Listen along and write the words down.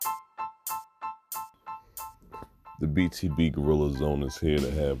The BTB Gorilla Zone is here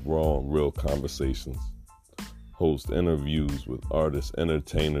to have raw and real conversations, host interviews with artists,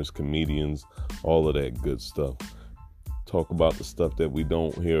 entertainers, comedians, all of that good stuff. Talk about the stuff that we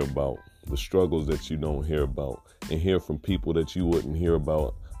don't hear about, the struggles that you don't hear about, and hear from people that you wouldn't hear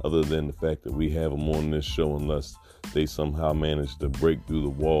about other than the fact that we have them on this show unless they somehow manage to break through the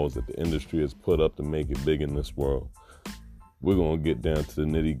walls that the industry has put up to make it big in this world. We're going to get down to the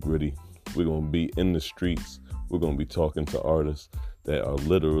nitty gritty. We're going to be in the streets. We're going to be talking to artists that are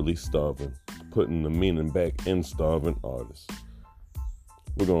literally starving, putting the meaning back in starving artists.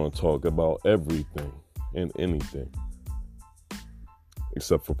 We're going to talk about everything and anything,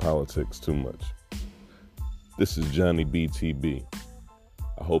 except for politics too much. This is Johnny BTB.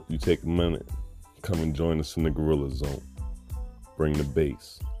 I hope you take a minute, come and join us in the Gorilla Zone. Bring the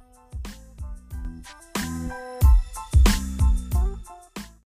bass.